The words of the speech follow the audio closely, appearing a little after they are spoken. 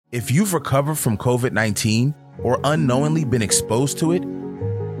If you've recovered from COVID-19 or unknowingly been exposed to it,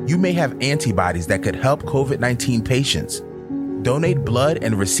 you may have antibodies that could help COVID-19 patients. Donate blood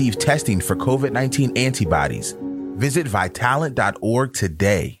and receive testing for COVID-19 antibodies. Visit Vitalant.org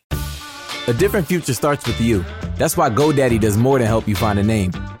today. A different future starts with you. That's why GoDaddy does more than help you find a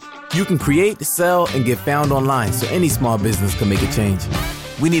name. You can create, sell, and get found online so any small business can make a change.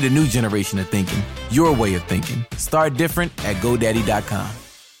 We need a new generation of thinking, your way of thinking. Start different at GoDaddy.com.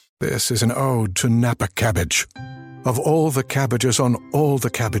 This is an ode to Napa cabbage. Of all the cabbages on all the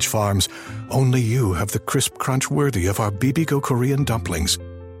cabbage farms, only you have the crisp crunch worthy of our Bibigo Korean dumplings.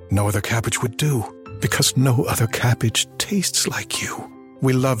 No other cabbage would do, because no other cabbage tastes like you.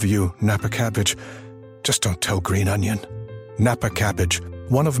 We love you, Napa cabbage. Just don't tell Green Onion. Napa cabbage,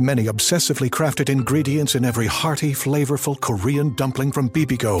 one of many obsessively crafted ingredients in every hearty, flavorful Korean dumpling from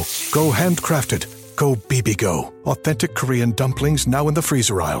Bibigo. Go handcrafted. Go Bibigo. Authentic Korean dumplings now in the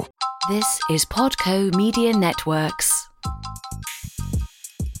freezer aisle. This is Podco Media Networks.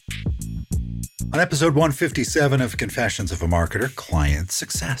 On episode 157 of Confessions of a Marketer, Client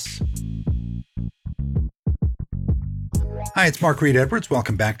Success. Hi, it's Mark Reed Edwards.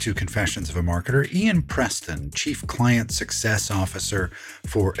 Welcome back to Confessions of a Marketer. Ian Preston, Chief Client Success Officer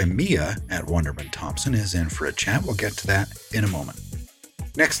for EMEA at Wunderman Thompson, is in for a chat. We'll get to that in a moment.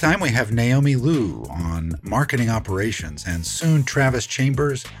 Next time, we have Naomi Liu on marketing operations, and soon Travis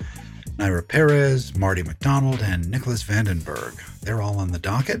Chambers, Naira Perez, Marty McDonald, and Nicholas Vandenberg. They're all on the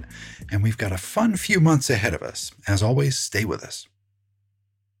docket, and we've got a fun few months ahead of us. As always, stay with us.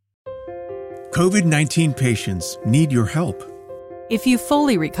 COVID-19 patients need your help. If you've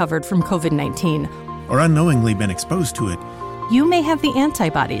fully recovered from COVID-19 or unknowingly been exposed to it, you may have the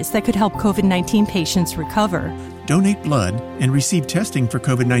antibodies that could help COVID-19 patients recover. Donate blood and receive testing for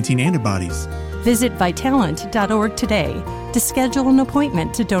COVID-19 antibodies. Visit Vitalant.org today to schedule an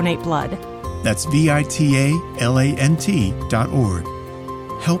appointment to donate blood. That's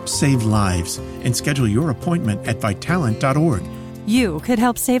Vitalant.org. Help save lives and schedule your appointment at Vitalant.org. You could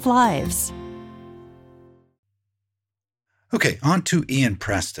help save lives. Okay, on to Ian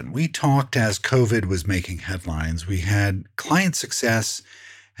Preston. We talked as COVID was making headlines. We had client success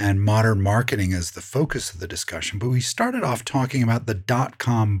and modern marketing as the focus of the discussion, but we started off talking about the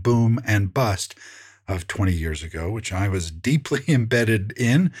dot-com boom and bust of 20 years ago, which I was deeply embedded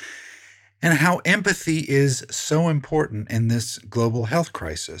in, and how empathy is so important in this global health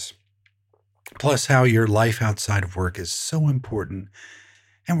crisis. Plus how your life outside of work is so important,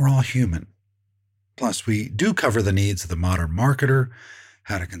 and we're all human. Plus, we do cover the needs of the modern marketer,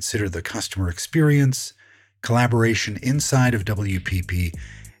 how to consider the customer experience, collaboration inside of WPP,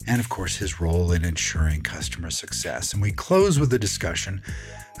 and of course, his role in ensuring customer success. And we close with a discussion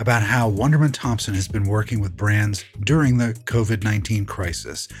about how Wunderman Thompson has been working with brands during the COVID-19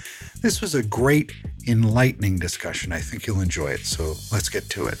 crisis. This was a great, enlightening discussion. I think you'll enjoy it, so let's get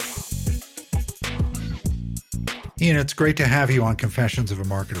to it. Ian, it's great to have you on Confessions of a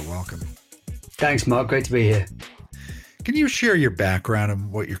Marketer. Welcome. Thanks, Mark. Great to be here. Can you share your background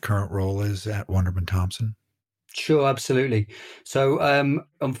and what your current role is at Wunderman Thompson? Sure, absolutely. So,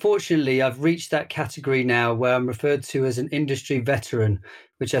 unfortunately, I've reached that category now where I'm referred to as an industry veteran,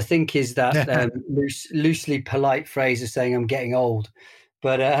 which I think is that loosely polite phrase of saying I'm getting old.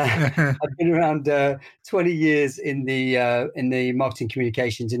 But I've been around 20 years in the marketing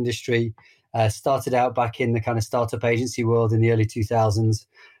communications industry. Started out back in the kind of startup agency world in the early 2000s.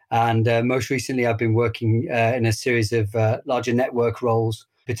 And most recently, I've been working in a series of larger network roles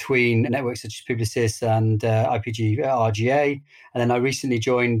between networks such as Publicis and IPG RGA. And then I recently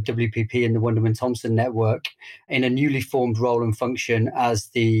joined WPP and the Wunderman Thompson network in a newly formed role and function as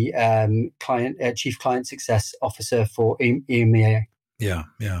the Chief Client Success Officer for EMEA. Yeah.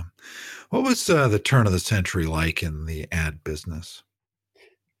 What was the turn of the century like in the ad business?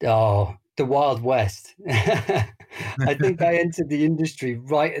 Oh, the Wild West. I think I entered the industry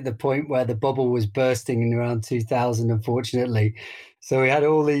right at the point where the bubble was bursting in around 2000, unfortunately. So we had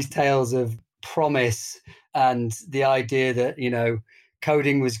all these tales of promise and the idea that,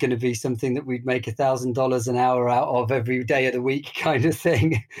 coding was going to be something that we'd make $1,000 an hour out of every day of the week kind of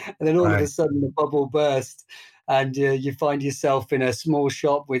thing. And then all of a sudden the bubble burst and you find yourself in a small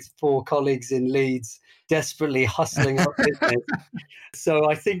shop with 4 colleagues in Leeds desperately hustling up business. So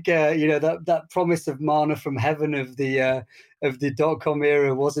I think that promise of manna from heaven of the .com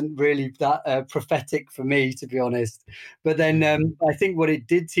era wasn't really that prophetic for me, to be honest. But then I think what it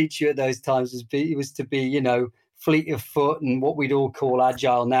did teach you at those times was to be fleet of foot and what we'd all call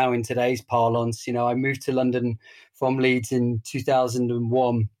agile now in today's parlance. I moved to London from Leeds in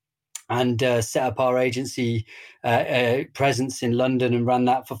 2001. and set up our agency presence in London and ran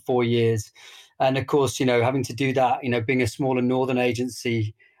that for 4 years. And of course, having to do that, being a smaller northern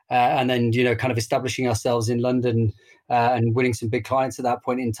agency, and then, kind of establishing ourselves in London and winning some big clients at that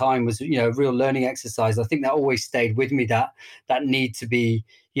point in time was, a real learning exercise. I think that always stayed with me, that need to be,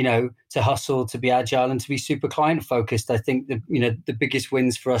 to hustle, to be agile, and to be super client focused. I think the biggest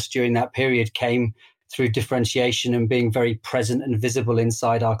wins for us during that period came through differentiation and being very present and visible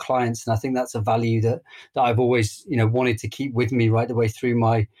inside our clients. And I think that's a value that I've always, wanted to keep with me right the way through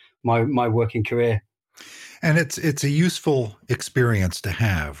my working career. And it's a useful experience to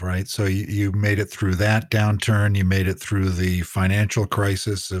have, right? So you made it through that downturn, you made it through the financial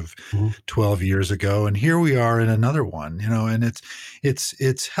crisis of 12 years ago, and here we are in another one, and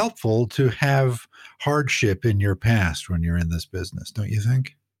it's helpful to have hardship in your past when you're in this business, don't you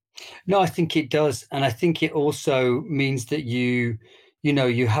think? No, I think it does. And I think it also means that you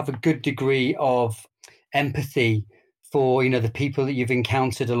have a good degree of empathy for, the people that you've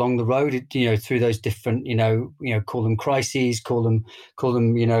encountered along the road, through those different, call them crises, call them,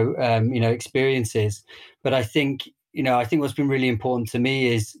 experiences. But I think what's been really important to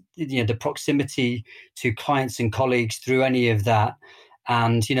me is, the proximity to clients and colleagues through any of that.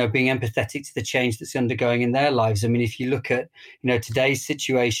 And, being empathetic to the change that's undergoing in their lives. I mean, if you look at, today's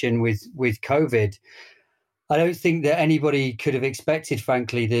situation with COVID, I don't think that anybody could have expected,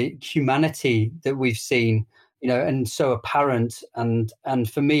 frankly, the humanity that we've seen, and so apparent. And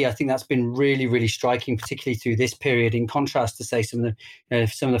for me, I think that's been really, really striking, particularly through this period, in contrast to, say, some of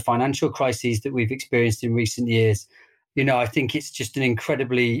the financial crises that we've experienced in recent years. I think it's just an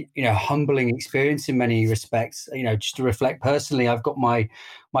incredibly, humbling experience in many respects. Just to reflect personally, I've got my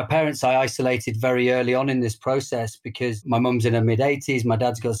parents I isolated very early on in this process because my mum's in her mid-80s, my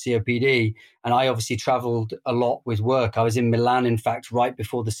dad's got COPD, and I obviously traveled a lot with work. I was in Milan, in fact, right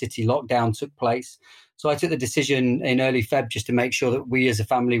before the city lockdown took place. So I took the decision in early Feb just to make sure that we as a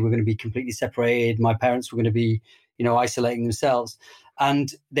family were going to be completely separated. My parents were going to be, isolating themselves.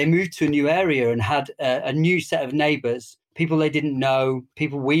 And they moved to a new area and had a new set of neighbors, people they didn't know,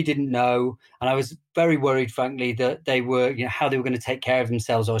 people we didn't know. And I was very worried, frankly, that they were, how they were going to take care of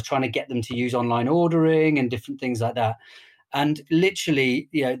themselves. I was trying to get them to use online ordering and different things like that. And literally,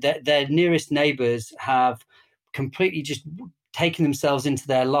 their nearest neighbors have completely just taken themselves into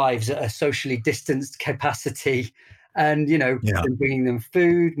their lives at a socially distanced capacity. And, bringing them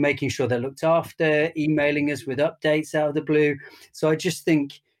food, making sure they're looked after, emailing us with updates out of the blue. So I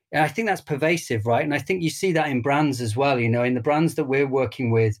think that's pervasive, right? And I think you see that in brands as well, in the brands that we're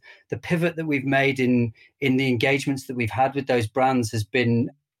working with, the pivot that we've made in the engagements that we've had with those brands has been,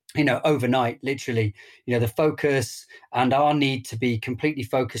 overnight, literally, the focus and our need to be completely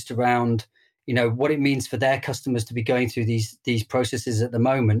focused around, what it means for their customers to be going through these processes at the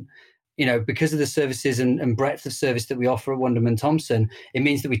moment. Because of the services and breadth of service that we offer at Wunderman Thompson, it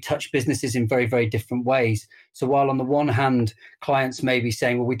means that we touch businesses in very, very different ways. So while on the one hand, clients may be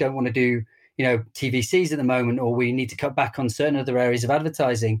saying, well, we don't want to do, TVCs at the moment, or we need to cut back on certain other areas of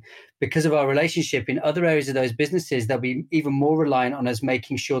advertising, because of our relationship in other areas of those businesses, they'll be even more reliant on us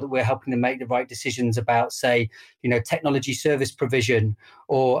making sure that we're helping them make the right decisions about, say, technology service provision,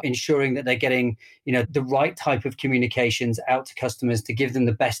 or ensuring that they're getting, the right type of communications out to customers to give them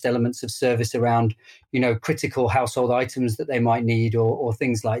the best elements of service around, critical household items that they might need, or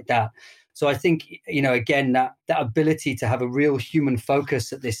things like that. So I think, again, that ability to have a real human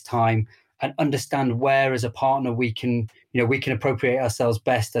focus at this time and understand where as a partner we can appropriate ourselves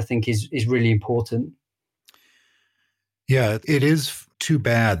best, I think is really important. Yeah, it is too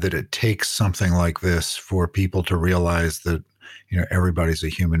bad that it takes something like this for people to realize that, everybody's a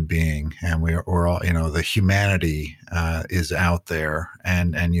human being, and we're all, the humanity is out there,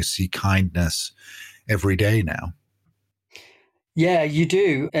 and you see kindness every day now. Yeah, you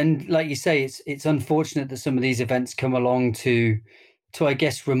do. And like you say, it's unfortunate that some of these events come along to I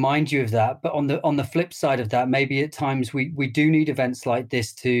guess remind you of that. But on the flip side of that, maybe at times we do need events like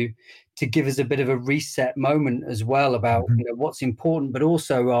this to give us a bit of a reset moment as well about what's important, but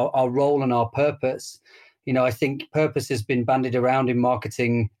also our role and our purpose. I think purpose has been bandied around in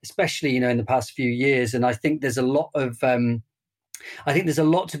marketing, especially in the past few years, and I think there's a lot of to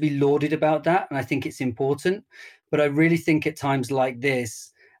be lauded about that, and I think it's important. But I really think at times like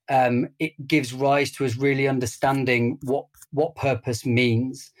this, it gives rise to us really understanding what purpose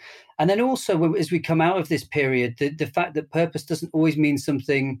means. And then also, as we come out of this period, the fact that purpose doesn't always mean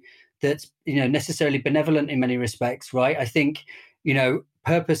something that's necessarily benevolent in many respects, right? I think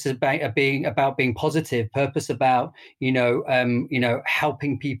purpose about being positive, purpose about,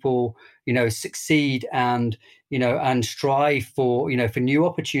 helping people, succeed and, and strive for, for new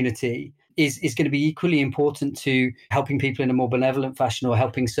opportunity is going to be equally important to helping people in a more benevolent fashion or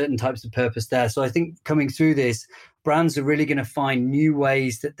helping certain types of purpose there. So I think coming through this, brands are really going to find new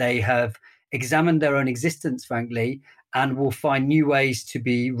ways that they have examined their own existence, frankly, and will find new ways to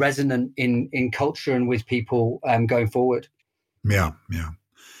be resonant in culture and with people going forward. Yeah. I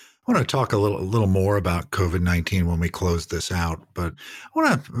want to talk a little more about COVID-19 when we close this out, but I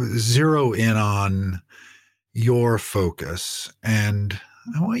want to zero in on your focus, and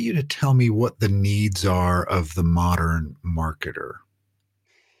I want you to tell me what the needs are of the modern marketer.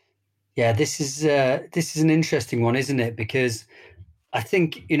 Yeah, this is an interesting one, isn't it? Because I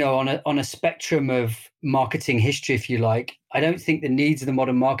think, on a spectrum of marketing history, if you like, I don't think the needs of the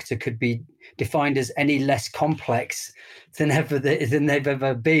modern marketer could be defined as any less complex than they've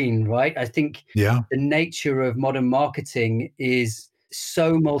ever been, right? I think the nature of modern marketing is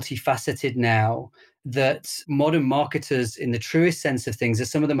so multifaceted now that modern marketers, in the truest sense of things, are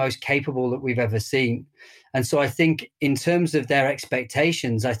some of the most capable that we've ever seen. And so I think in terms of their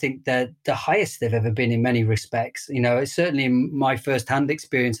expectations, I think they're the highest they've ever been in many respects. It's certainly in my firsthand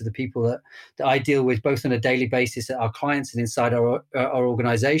experience of the people that I deal with, both on a daily basis at our clients and inside our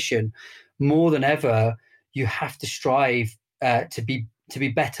organization, more than ever, you have to strive to be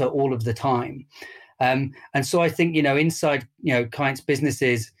better all of the time. And so I think, inside, clients'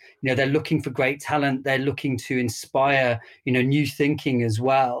 businesses, they're looking for great talent. They're looking to inspire, new thinking as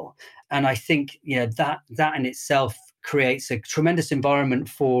well. And I think, that in itself creates a tremendous environment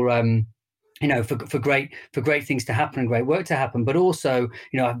for, for great things to happen and great work to happen, but also,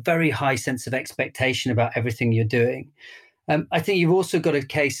 a very high sense of expectation about everything you're doing. I think you've also got a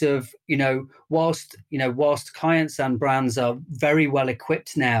case of, whilst clients and brands are very well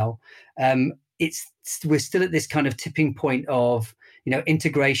equipped now, we're still at this kind of tipping point of,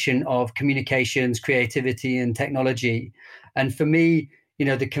 integration of communications, creativity, and technology. And for me,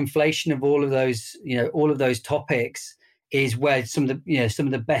 the conflation of all of those topics is where some of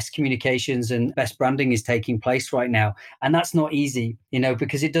the best communications and best branding is taking place right now. And that's not easy,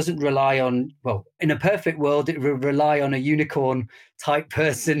 because it doesn't rely on, well, in a perfect world, it will rely on a unicorn type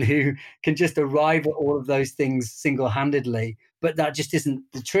person who can just arrive at all of those things single-handedly. But that just isn't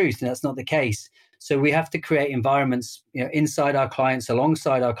the truth, and that's not the case. So we have to create environments, inside our clients,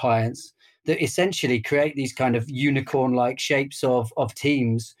 alongside our clients, that essentially create these kind of unicorn-like shapes of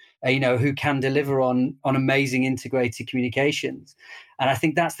teams, who can deliver on amazing integrated communications. And I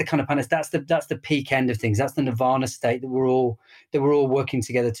think that's the kind of that's the peak end of things. That's the nirvana state that we're all working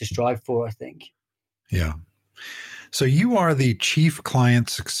together to strive for, I think. Yeah. So you are the Chief Client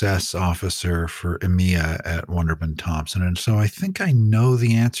Success Officer for EMEA at Wunderman Thompson. And so I think I know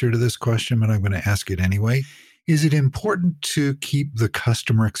the answer to this question, but I'm going to ask it anyway. Is it important to keep the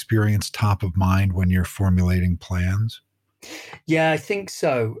customer experience top of mind when you're formulating plans? Yeah, I think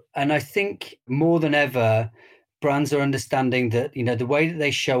so. And I think more than ever, brands are understanding that, the way that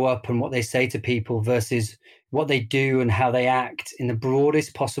they show up and what they say to people versus what they do and how they act in the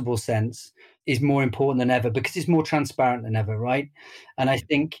broadest possible sense is more important than ever, because it's more transparent than ever, right? And I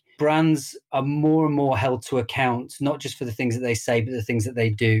think brands are more and more held to account, not just for the things that they say, but the things that they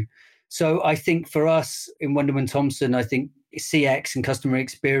do. So I think for us in Wunderman Thompson, I think CX and customer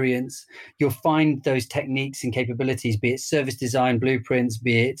experience, you'll find those techniques and capabilities, be it service design blueprints,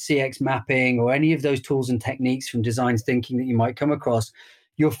 be it CX mapping, or any of those tools and techniques from design thinking that you might come across.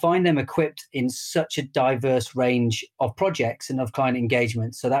 You'll find them equipped in such a diverse range of projects and of client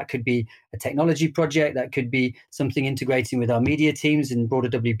engagement. So that could be a technology project, that could be something integrating with our media teams and broader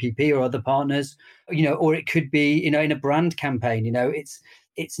WPP or other partners, or it could be, in a brand campaign.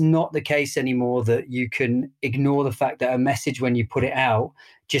 It's not the case anymore that you can ignore the fact that a message, when you put it out,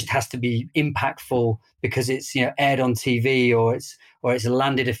 just has to be impactful because it's aired on TV or it's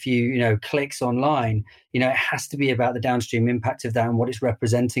landed a few clicks online. It has to be about the downstream impact of that and what it's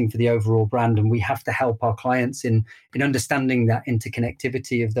representing for the overall brand. And we have to help our clients in understanding that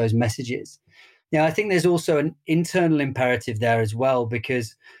interconnectivity of those messages. Now, I think there's also an internal imperative there as well,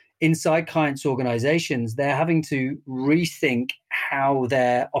 because inside clients' organizations, they're having to rethink how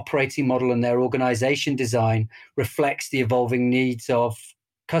their operating model and their organization design reflects the evolving needs of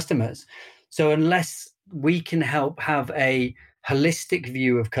customers. So unless we can help have a holistic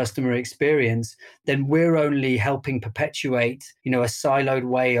view of customer experience, then we're only helping perpetuate, a siloed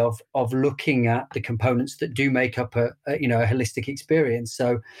way of looking at the components that do make up a holistic experience.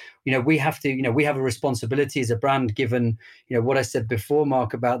 So, we have to, we have a responsibility as a brand, given, what I said before,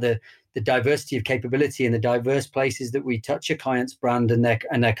 Mark, about the diversity of capability and the diverse places that we touch a client's brand and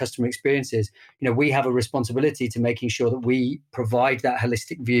their customer experiences. We have a responsibility to making sure that we provide that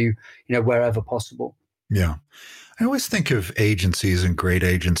holistic view, wherever possible. Yeah. I always think of agencies and great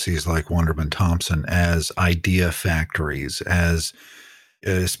agencies like Wunderman Thompson as idea factories, as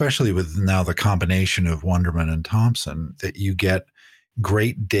especially with now the combination of Wunderman and Thompson, that you get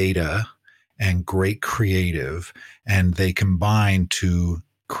great data and great creative, and they combine to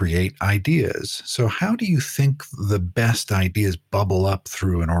create ideas. So how do you think the best ideas bubble up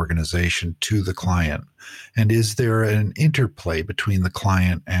through an organization to the client? And is there an interplay between the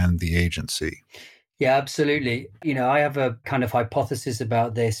client and the agency? Yeah, absolutely. I have a kind of hypothesis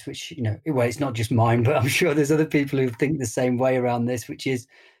about this, which, well, it's not just mine, but I'm sure there's other people who think the same way around this, which is,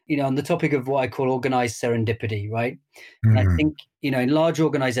 on the topic of what I call organized serendipity, right? Mm-hmm. And I think, in large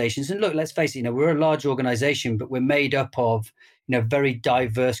organizations, and look, let's face it, we're a large organization, but we're made up of, very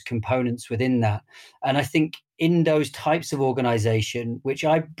diverse components within that. And I think in those types of organization, which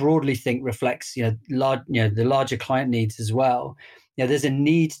I broadly think reflects, the larger client needs as well, there's a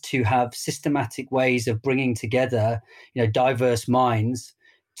need to have systematic ways of bringing together, diverse minds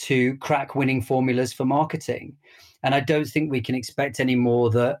to crack winning formulas for marketing. And I don't think we can expect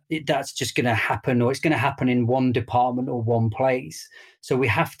anymore that that's just going to happen, or it's going to happen in one department or one place. So we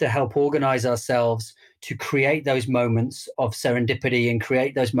have to help organize ourselves to create those moments of serendipity and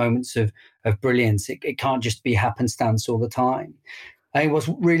create those moments of brilliance. It can't just be happenstance all the time. I think what's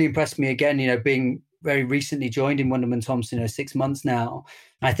really impressed me again, being very recently joined in Wunderman Thompson, 6 months now.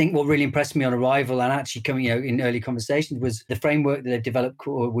 I think what really impressed me on arrival and actually coming, in early conversations was the framework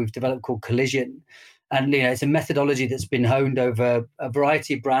that we've developed called Collision. And, it's a methodology that's been honed over a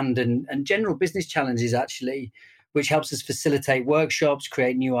variety of brand and general business challenges, actually, which helps us facilitate workshops,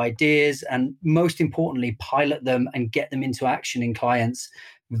 create new ideas, and most importantly, pilot them and get them into action in clients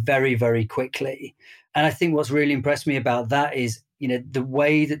very, very quickly. And I think what's really impressed me about that is, the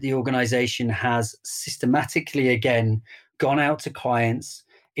way that the organization has systematically, again, gone out to clients,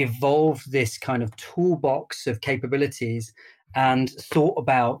 evolved this kind of toolbox of capabilities, and thought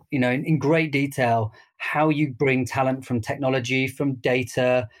about, in great detail, how you bring talent from technology, from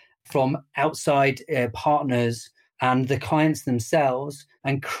data, from outside partners and the clients themselves,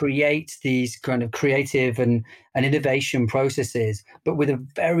 and create these kind of creative and innovation processes, but with a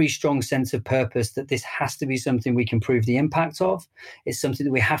very strong sense of purpose that this has to be something we can prove the impact of. It's something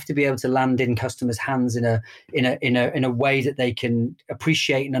that we have to be able to land in customers' hands in a way that they can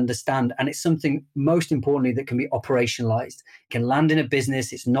appreciate and understand. And it's something, most importantly, that can be operationalized. It can land in a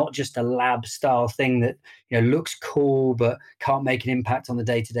business. It's not just a lab style thing that looks cool but can't make an impact on the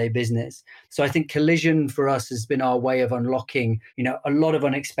day-to-day business. So I think Collision for us has been our way of unlocking a lot of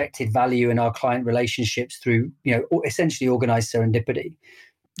unexpected value in our client relationships through essentially organized serendipity.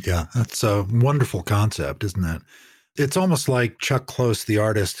 Yeah, that's a wonderful concept, isn't it? It's almost like Chuck Close, the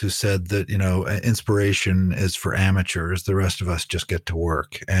artist, who said that, inspiration is for amateurs. The rest of us just get to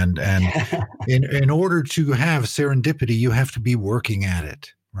work. And in order to have serendipity, you have to be working at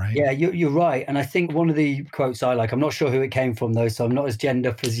it, right? Yeah, you're right. And I think one of the quotes I like, I'm not sure who it came from though, so I'm not as genned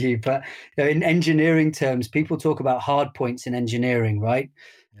up as you, but in engineering terms, people talk about hard points in engineering, right?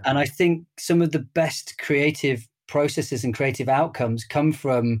 Yeah. And I think some of the best creative processes and creative outcomes come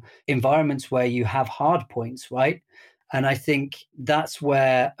from environments where you have hard points, right? And I think that's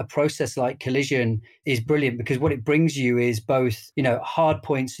where a process like Collision is brilliant, because what it brings you is both, hard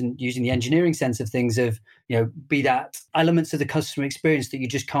points, and using the engineering sense of things, of, be that elements of the customer experience that you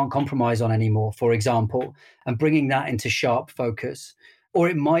just can't compromise on anymore, for example, and bringing that into sharp focus. Or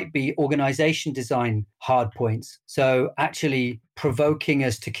it might be organization design hard points. So actually provoking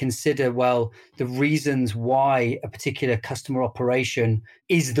us to consider, well, the reasons why a particular customer operation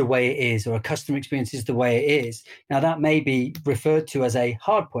is the way it is, or a customer experience is the way it is. Now, that may be referred to as a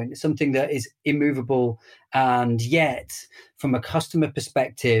hard point. It's something that is immovable, and yet from a customer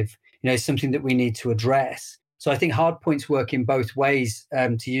perspective, something that we need to address. So I think hard points work in both ways,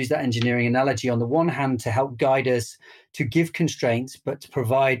 to use that engineering analogy. On the one hand, to help guide us to give constraints, but to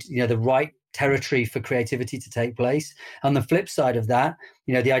provide, the right territory for creativity to take place. On the flip side of that,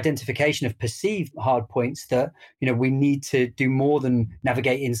 the identification of perceived hard points that, we need to do more than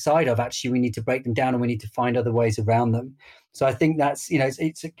navigate inside of. Actually, we need to break them down, and we need to find other ways around them. So I think that's,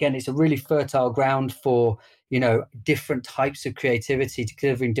 it's a really fertile ground for, different types of creativity to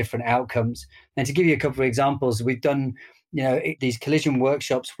delivering different outcomes. And to give you a couple of examples, we've done these collision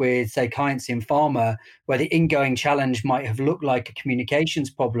workshops with, say, clients in pharma, where the ingoing challenge might have looked like a communications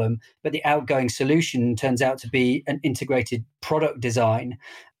problem, but the outgoing solution turns out to be an integrated product design.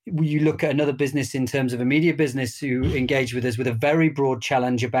 You look at another business in terms of a media business who engaged with us with a very broad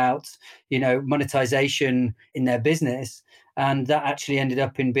challenge about, monetization in their business. And that actually ended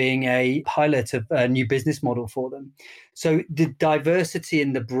up in being a pilot of a new business model for them. So the diversity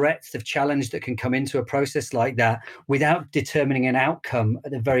and the breadth of challenge that can come into a process like that without determining an outcome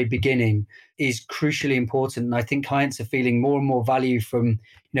at the very beginning is crucially important. And I think clients are feeling more and more value from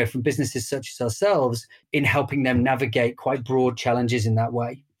businesses such as ourselves in helping them navigate quite broad challenges in that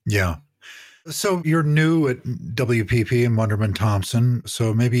way. Yeah. So you're new at WPP and Wunderman Thompson,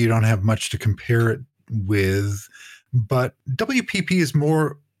 so maybe you don't have much to compare it with, but WPP is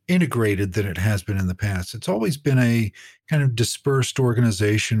more integrated than it has been in the past. It's always been a kind of dispersed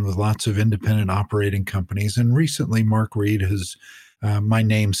organization with lots of independent operating companies. And recently, Mark Reed has, my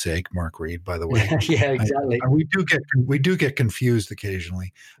namesake, Mark Reed, by the way. Yeah, exactly. We do get confused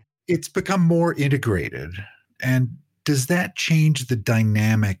occasionally. It's become more integrated. And does that change the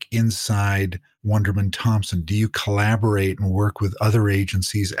dynamic inside Wunderman Thompson? Do you collaborate and work with other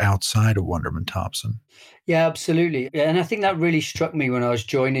agencies outside of Wunderman Thompson? Yeah, absolutely. And I think that really struck me when I was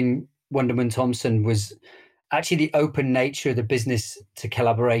joining Wunderman Thompson was actually the open nature of the business to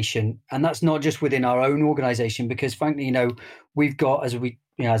collaboration. And that's not just within our own organization, because frankly, we've got,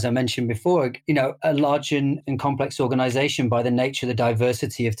 as I mentioned before, a large and complex organization by the nature of the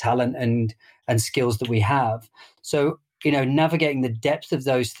diversity of talent and skills that we have. So, navigating the depth of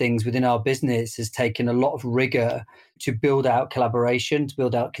those things within our business has taken a lot of rigor to build out collaboration, to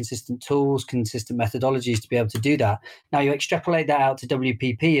build out consistent tools, consistent methodologies to be able to do that. Now you extrapolate that out to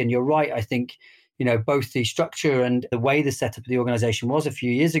WPP, and you're right. I think, both the structure and the way the setup of the organization was a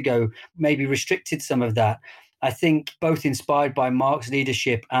few years ago maybe restricted some of that. I think both inspired by Mark's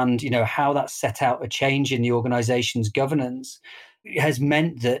leadership and, how that set out a change in the organization's governance has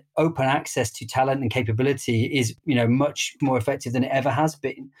meant that open access to talent and capability is, much more effective than it ever has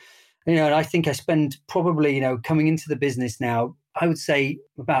been. And I think I spend probably, coming into the business now, I would say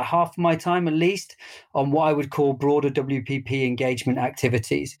about half of my time at least on what I would call broader WPP engagement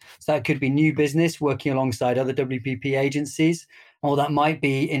activities. So that could be new business, working alongside other WPP agencies, or that might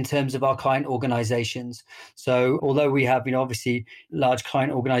be in terms of our client organizations. So although we have, obviously large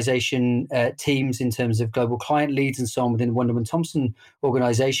client organization teams in terms of global client leads and so on within the Wunderman Thompson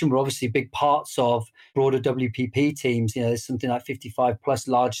organization, we're obviously big parts of broader WPP teams. There's something like 55 plus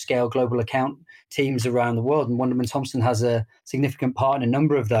large scale global account teams around the world. And Wunderman Thompson has a significant part in a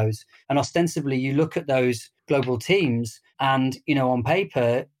number of those. And ostensibly, you look at those global teams and, on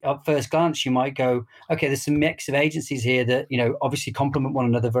paper, at first glance, you might go, okay, there's some mix of agencies here that, obviously complement one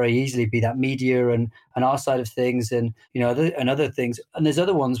another very easily, be that media and our side of things and, other things. And there's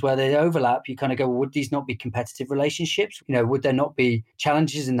other ones where they overlap. You kind of go, well, would these not be competitive relationships? Would there not be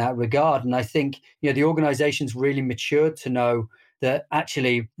challenges in that regard? And I think, the organization's really matured to know that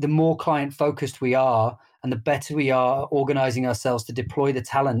actually the more client focused we are and the better we are organizing ourselves to deploy the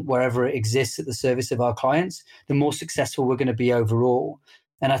talent wherever it exists at the service of our clients, the more successful we're going to be overall.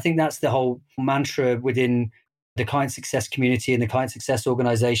 And I think that's the whole mantra within the client success community and the client success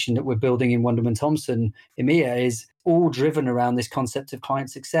organization that we're building in Wunderman Thompson EMEA is all driven around this concept of client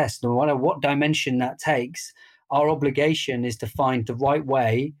success. No matter what dimension that takes, our obligation is to find the right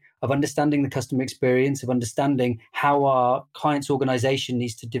way of understanding the customer experience, of understanding how our client's organization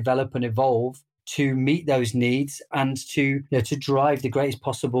needs to develop and evolve to meet those needs and to drive the greatest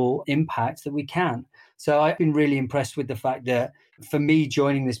possible impact that we can. So I've been really impressed with the fact that for me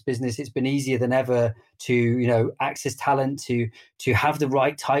joining this business, it's been easier than ever to access talent, to have the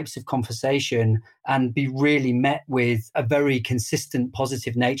right types of conversation and be really met with a very consistent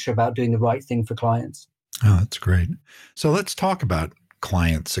positive nature about doing the right thing for clients. Oh, that's great. So let's talk about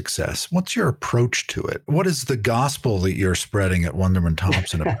client success. What's your approach to it? What is the gospel that you're spreading at Wunderman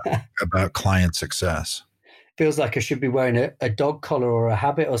Thompson about client success? Feels like I should be wearing a dog collar or a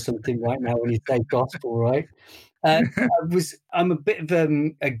habit or something right now when you say gospel, right? I'm a bit of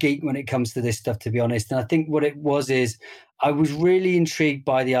a geek when it comes to this stuff, to be honest. And I think what it was is I was really intrigued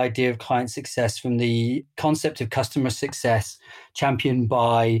by the idea of client success from the concept of customer success championed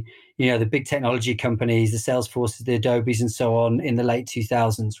by the big technology companies, the Salesforces, the Adobes, and so on in the late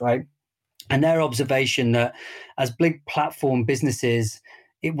 2000s, right? And their observation that as big platform businesses,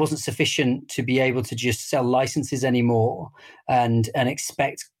 it wasn't sufficient to be able to just sell licenses anymore and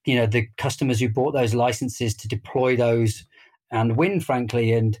expect, the customers who bought those licenses to deploy those and win,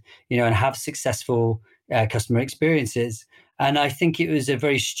 frankly, and have successful customer experiences. And I think it was a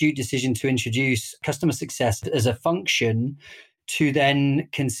very astute decision to introduce customer success as a function to then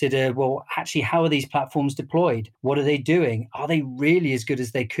consider, well, actually, how are these platforms deployed? What are they doing? Are they really as good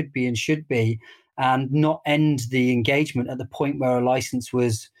as they could be and should be? And not end the engagement at the point where a license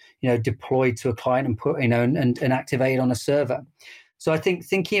was, deployed to a client and put, and activated on a server. So I think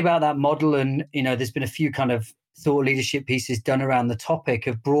thinking about that model, and, there's been a few kind of thought leadership pieces done around the topic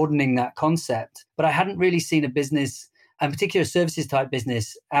of broadening that concept. But I hadn't really seen a business, and particular services type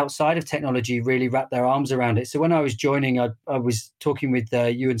business outside of technology, really wrap their arms around it. So when I was joining, I was talking with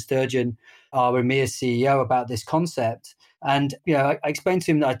Ewan Sturgeon, our EMEA CEO, about this concept. And, I explained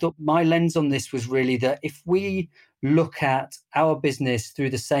to him that I thought my lens on this was really that if we look at our business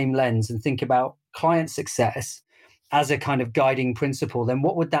through the same lens and think about client success as a kind of guiding principle, then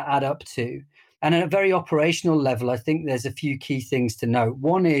what would that add up to? And at a very operational level, I think there's a few key things to note.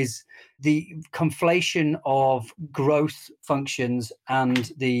 One is the conflation of growth functions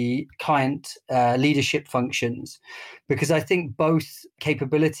and the client leadership functions, because I think both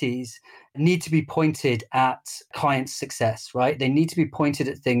capabilities need to be pointed at client success, right? They need to be pointed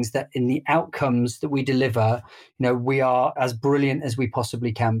at things that in the outcomes that we deliver, we are as brilliant as we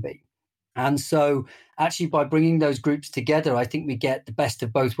possibly can be. And so actually by bringing those groups together, I think we get the best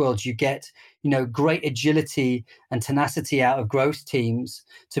of both worlds. You get, great agility and tenacity out of growth teams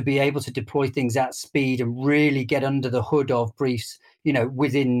to be able to deploy things at speed and really get under the hood of briefs,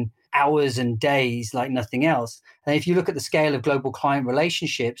 within hours and days like nothing else. And if you look at the scale of global client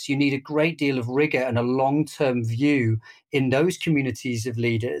relationships, you need a great deal of rigor and a long-term view in those communities of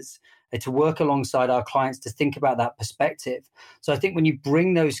leaders to work alongside our clients to think about that perspective. So I think when you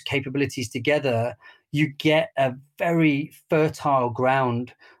bring those capabilities together, you get a very fertile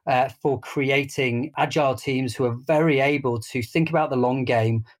ground for creating agile teams who are very able to think about the long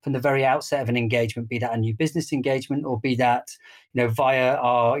game from the very outset of an engagement, be that a new business engagement or be that, via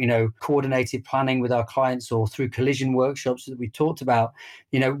our, coordinated planning with our clients or through collision workshops that we talked about.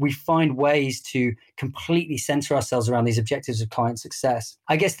 We find ways to completely center ourselves around these objectives of client success.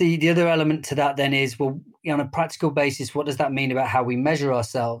 I guess the other element to that then is, well, on a practical basis, what does that mean about how we measure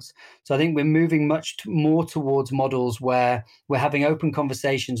ourselves? So I think we're moving much more towards models where we're having open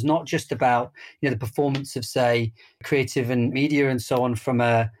conversations, not just about, the performance of, say, creative and media and so on from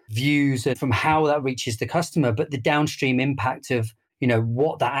views and from how that reaches the customer, but the downstream impact of,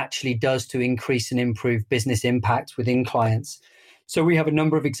 what that actually does to increase and improve business impact within clients. So we have a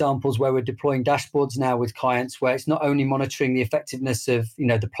number of examples where we're deploying dashboards now with clients where it's not only monitoring the effectiveness of,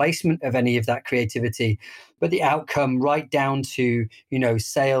 the placement of any of that creativity, but the outcome right down to,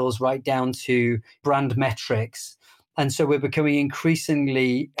 sales, right down to brand metrics. And so we're becoming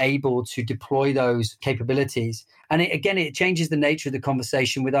increasingly able to deploy those capabilities. And it changes the nature of the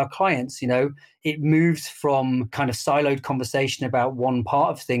conversation with our clients. It moves from kind of siloed conversation about one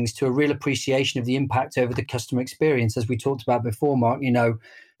part of things to a real appreciation of the impact over the customer experience. As we talked about before, Mark,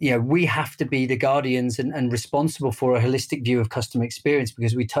 we have to be the guardians and responsible for a holistic view of customer experience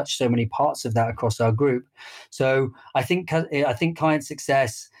because we touch so many parts of that across our group. So I think client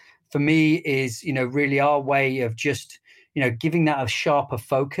success for me is, really our way of just, giving that a sharper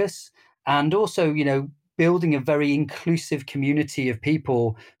focus and also, building a very inclusive community of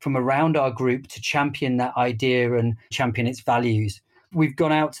people from around our group to champion that idea and champion its values. We've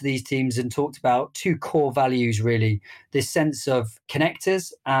gone out to these teams and talked about two core values, really, this sense of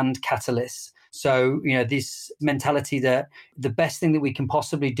connectors and catalysts. So, this mentality that the best thing that we can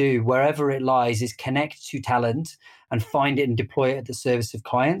possibly do wherever it lies is connect to talent and find it and deploy it at the service of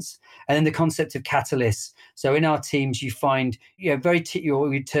clients. And then the concept of catalysts. So in our teams, you find,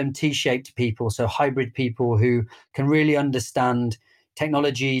 we term T-shaped people. So hybrid people who can really understand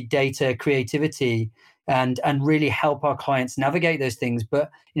technology, data, creativity, and really help our clients navigate those things,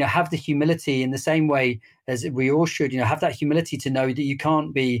 but have the humility in the same way as we all should, have that humility to know that you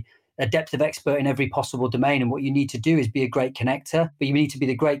can't be a depth of expert in every possible domain. And what you need to do is be a great connector, but you need to be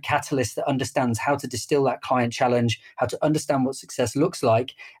the great catalyst that understands how to distill that client challenge, how to understand what success looks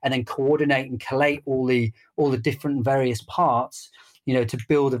like, and then coordinate and collate all the different various parts, to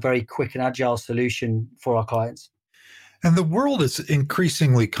build a very quick and agile solution for our clients. And the world is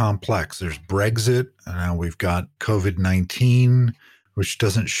increasingly complex. There's Brexit, and now we've got COVID-19, which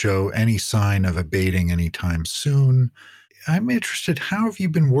doesn't show any sign of abating anytime soon. I'm interested, how have you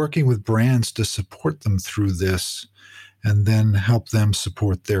been working with brands to support them through this and then help them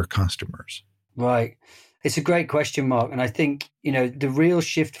support their customers? Right. It's a great question, Mark. And I think, the real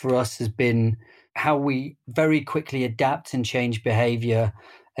shift for us has been how we very quickly adapt and change behavior,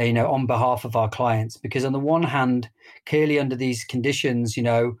 on behalf of our clients. Because on the one hand, clearly under these conditions,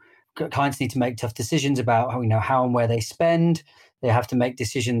 clients need to make tough decisions about how and where they spend. They have to make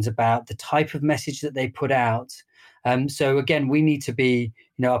decisions about the type of message that they put out. So again, we need to be,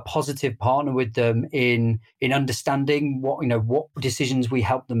 a positive partner with them in understanding what decisions we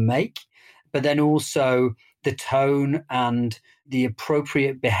help them make, but then also the tone and the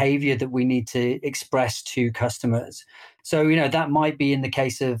appropriate behavior that we need to express to customers. So, that might be in the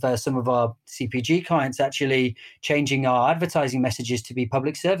case of some of our CPG clients actually changing our advertising messages to be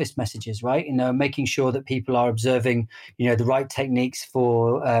public service messages, right? Making sure that people are observing, the right techniques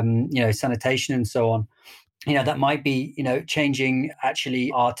for, sanitation and so on. That might be, changing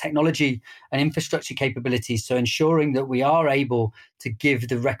actually our technology and infrastructure capabilities. So ensuring that we are able to give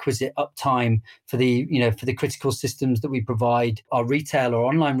the requisite uptime for the critical systems that we provide our retail or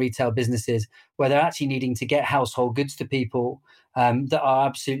online retail businesses, where they're actually needing to get household goods to people that are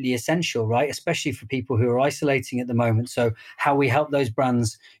absolutely essential, right? Especially for people who are isolating at the moment. So how we help those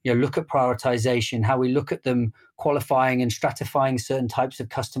brands, look at prioritization, how we look at them qualifying and stratifying certain types of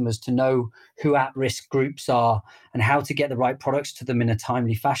customers to know who at-risk groups are and how to get the right products to them in a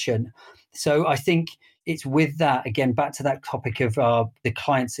timely fashion. So I think it's with that, again, back to that topic of the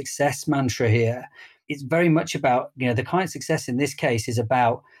client success mantra here. It's very much about, the client success in this case is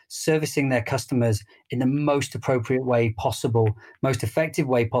about servicing their customers in the most appropriate way possible, most effective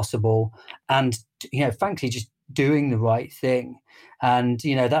way possible, and, frankly, just doing the right thing. And,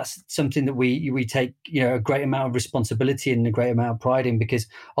 that's something that we take, a great amount of responsibility and a great amount of pride in, because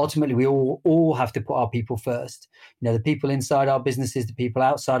ultimately we all have to put our people first. The people inside our businesses, the people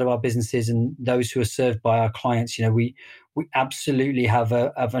outside of our businesses, and those who are served by our clients, we absolutely have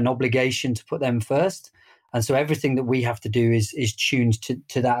an obligation to put them first. And so everything that we have to do is tuned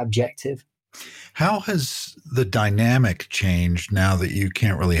to that objective. How has the dynamic changed now that you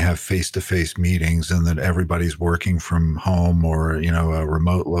can't really have face-to-face meetings and that everybody's working from home or, a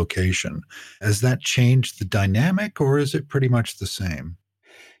remote location? Has that changed the dynamic, or is it pretty much the same?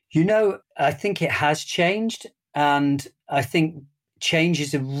 I think it has changed. And I think change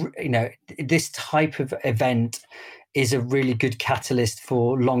is this type of event is a really good catalyst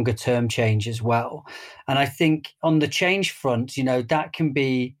for longer term change as well. And I think on the change front, that can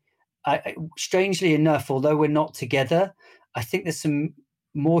be, strangely enough, although we're not together, I think there's some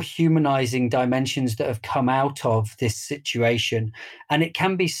more humanizing dimensions that have come out of this situation. And it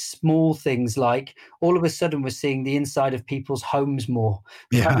can be small things like all of a sudden we're seeing the inside of people's homes more.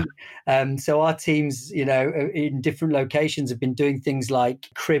 Yeah. Right? So our teams, in different locations have been doing things like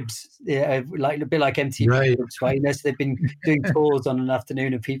cribs, like a bit like MTV Right. Cribs, right? So they've been doing tours on an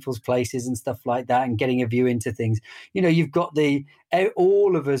afternoon of people's places and stuff like that and getting a view into things. You've got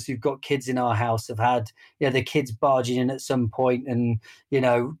all of us who've got kids in our house have had, the kids barging in at some point and,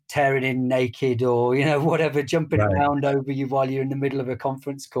 tearing in naked or, whatever, jumping around over you while you're in the middle of a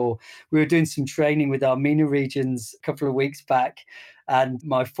conference call. We were doing some training with our MENA regions a couple of weeks back, and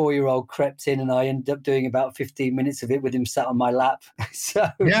my 4-year-old crept in and I ended up doing about 15 minutes of it with him sat on my lap. So,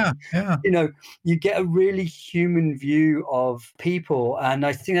 yeah. You get a really human view of people. And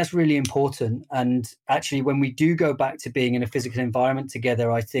I think that's really important. And actually, when we do go back to being in a physical environment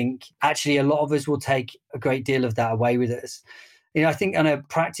together, I think actually a lot of us will take a great deal of that away with us. I think in a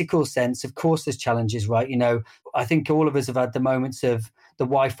practical sense, of course, there's challenges, right? I think all of us have had the moments of the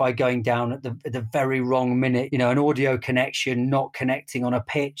Wi-Fi going down at the very wrong minute, an audio connection not connecting on a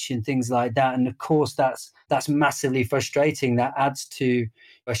pitch and things like that. And of course, that's massively frustrating. That adds to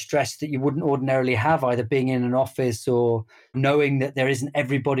a stress that you wouldn't ordinarily have, either being in an office or knowing that there isn't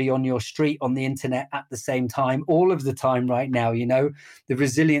everybody on your street on the internet at the same time, all of the time right now. The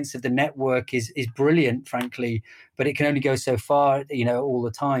resilience of the network is brilliant, frankly, but it can only go so far, all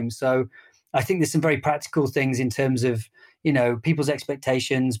the time. So I think there's some very practical things in terms of, people's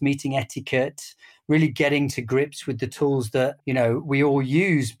expectations, meeting etiquette, really getting to grips with the tools that, we all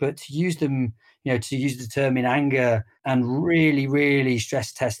use, but to use them, to use the term in anger and really, really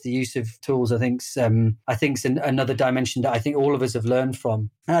stress test the use of tools, I think's another dimension that I think all of us have learned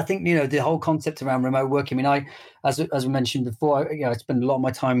from. And I think, the whole concept around remote working, as we mentioned before, I spend a lot of my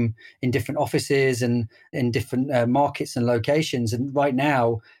time in different offices and in different markets and locations. And right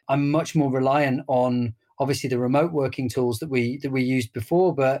now, I'm much more reliant on obviously the remote working tools that we used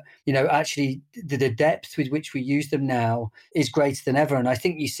before, but actually the depth with which we use them now is greater than ever. And I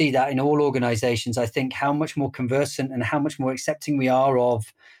think you see that in all organizations. I think how much more conversant and how much more accepting we are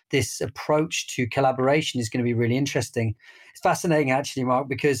of this approach to collaboration is going to be really interesting. It's fascinating actually, Mark,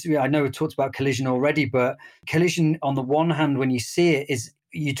 because I know we talked about Collision already, but Collision on the one hand, when you see it, is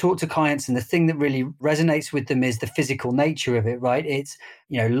you talk to clients and the thing that really resonates with them is the physical nature of it, right? It's,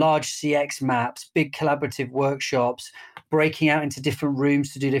 large CX maps, big collaborative workshops, breaking out into different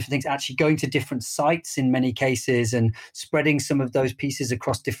rooms to do different things, actually going to different sites in many cases and spreading some of those pieces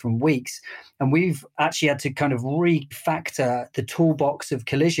across different weeks. And we've actually had to kind of refactor the toolbox of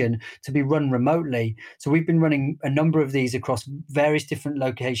Collision to be run remotely. So we've been running a number of these across various different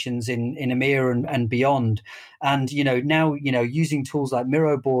locations in EMEA and beyond. And, now, using tools like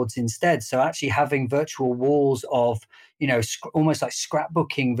Miro boards instead. So actually having virtual walls of, almost like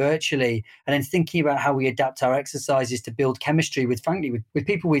scrapbooking virtually, and then thinking about how we adapt our exercises to build chemistry with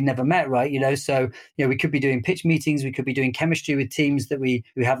people we've never met, right? So, we could be doing pitch meetings, we could be doing chemistry with teams that we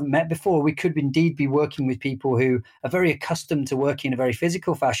haven't met before. We could indeed be working with people who are very accustomed to working in a very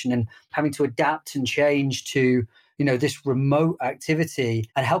physical fashion and having to adapt and change to this remote activity,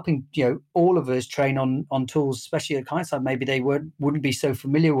 and helping, all of us train on tools, especially at client side, maybe they wouldn't be so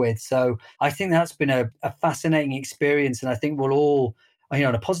familiar with. So I think that's been a fascinating experience. And I think we'll all, in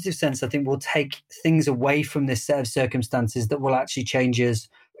a positive sense, I think we'll take things away from this set of circumstances that will actually change us,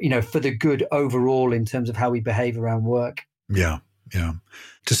 for the good overall in terms of how we behave around work. Yeah. Yeah.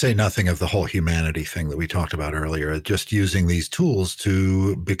 To say nothing of the whole humanity thing that we talked about earlier, just using these tools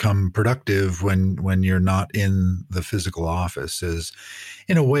to become productive when you're not in the physical office is,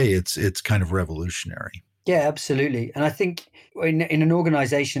 in a way, it's kind of revolutionary. Yeah, absolutely. And I think in an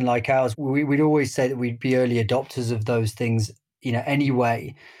organization like ours, we'd always say that we'd be early adopters of those things,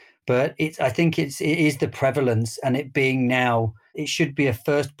 anyway. But I think it is the prevalence, and it being now, it should be a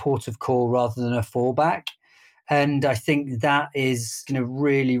first port of call rather than a fallback. And I think that is going to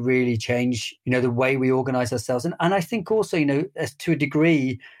really, really change, the way we organize ourselves. And I think also, to a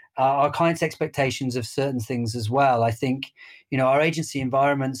degree, our clients' expectations of certain things as well. I think, our agency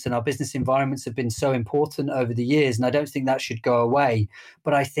environments and our business environments have been so important over the years, and I don't think that should go away.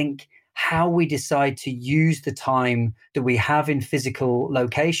 But I think how we decide to use the time that we have in physical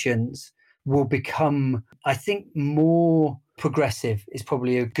locations will become, I think, more progressive is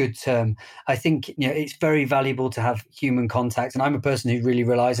probably a good term. I think, it's very valuable to have human contact. And I'm a person who really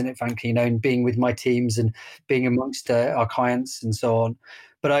relies on it, frankly, in being with my teams and being amongst our clients and so on.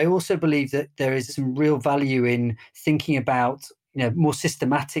 But I also believe that there is some real value in thinking about, more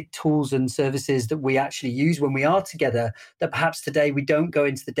systematic tools and services that we actually use when we are together, that perhaps today we don't go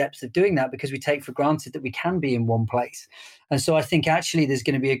into the depths of doing that because we take for granted that we can be in one place. And so I think actually there's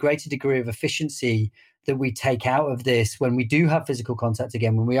going to be a greater degree of efficiency that we take out of this when we do have physical contact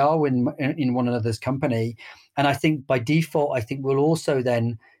again, when we are in one another's company. And I think by default, I think we'll also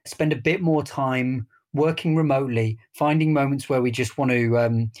then spend a bit more time working remotely, finding moments where we just want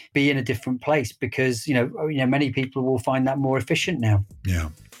to be in a different place because, many people will find that more efficient now. Yeah.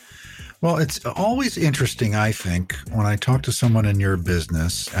 Well, it's always interesting, I think, when I talk to someone in your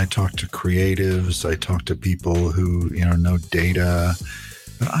business. I talk to creatives, I talk to people who, know data.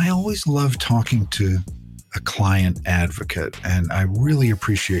 But I always love talking to a client advocate, and I really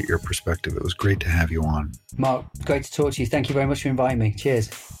appreciate your perspective. It was great to have you on. Mark, great to talk to you. Thank you very much for inviting me. Cheers.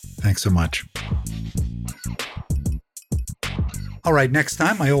 Thanks so much. All right, next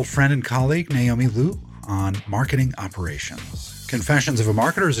time, my old friend and colleague, Naomi Liu, on marketing operations. Confessions of a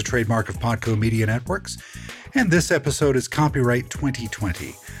Marketer is a trademark of Podco Media Networks, and this episode is copyright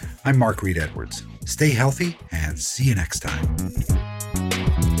 2020. I'm Mark Reed Edwards. Stay healthy, and see you next time.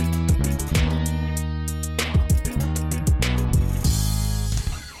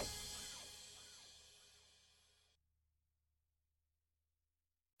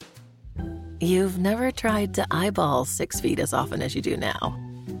 You've never tried to eyeball 6 feet as often as you do now.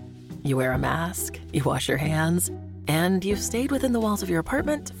 You wear a mask, you wash your hands, and you've stayed within the walls of your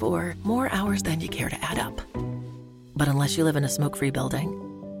apartment for more hours than you care to add up. But unless you live in a smoke-free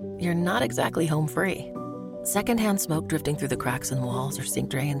building, you're not exactly home free. Secondhand smoke drifting through the cracks in walls or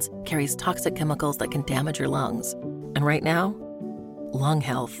sink drains carries toxic chemicals that can damage your lungs. And right now, lung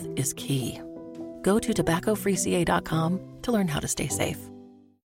health is key. Go to tobaccofreeca.com to learn how to stay safe.